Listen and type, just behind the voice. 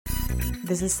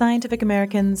This is Scientific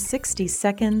American's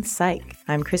 60-Second Psych.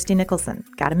 I'm Christie Nicholson.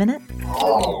 Got a minute?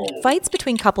 Fights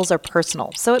between couples are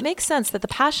personal, so it makes sense that the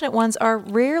passionate ones are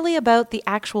rarely about the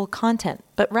actual content,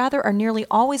 but rather are nearly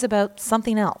always about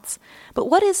something else. But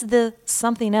what is the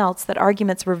something else that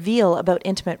arguments reveal about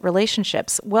intimate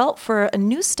relationships? Well, for a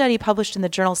new study published in the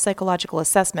journal Psychological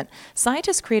Assessment,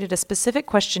 scientists created a specific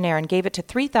questionnaire and gave it to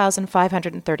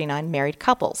 3,539 married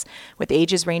couples, with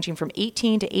ages ranging from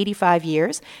 18 to 85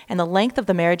 years, and the length of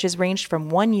the marriages ranged from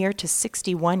 1 year to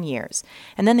 61 years.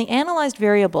 And then they analyzed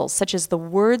variables such as the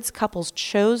words couples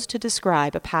chose to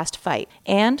describe a past fight,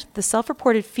 and the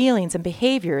self-reported feelings and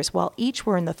behaviors while each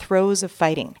were in the throes of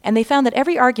fighting. And they found that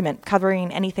every argument,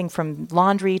 covering anything from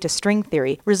laundry to string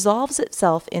theory, resolves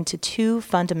itself into two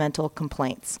fundamental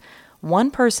complaints. One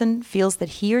person feels that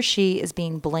he or she is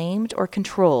being blamed or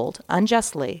controlled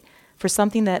unjustly for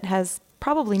something that has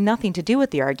probably nothing to do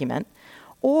with the argument,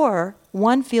 or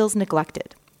one feels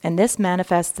neglected. And this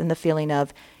manifests in the feeling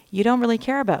of, you don't really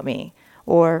care about me,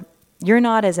 or you're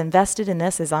not as invested in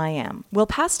this as I am. Well,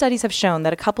 past studies have shown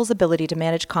that a couple's ability to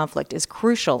manage conflict is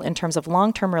crucial in terms of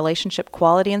long-term relationship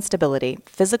quality and stability,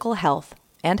 physical health,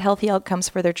 and healthy outcomes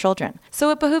for their children.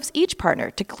 So it behooves each partner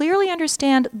to clearly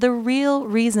understand the real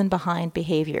reason behind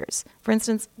behaviors. For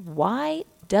instance, why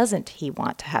doesn't he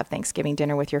want to have Thanksgiving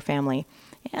dinner with your family?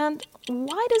 And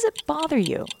why does it bother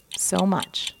you so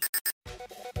much?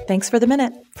 Thanks for the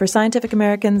minute. For Scientific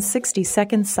American's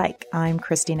 60-Second Psych, I'm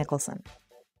Christie Nicholson.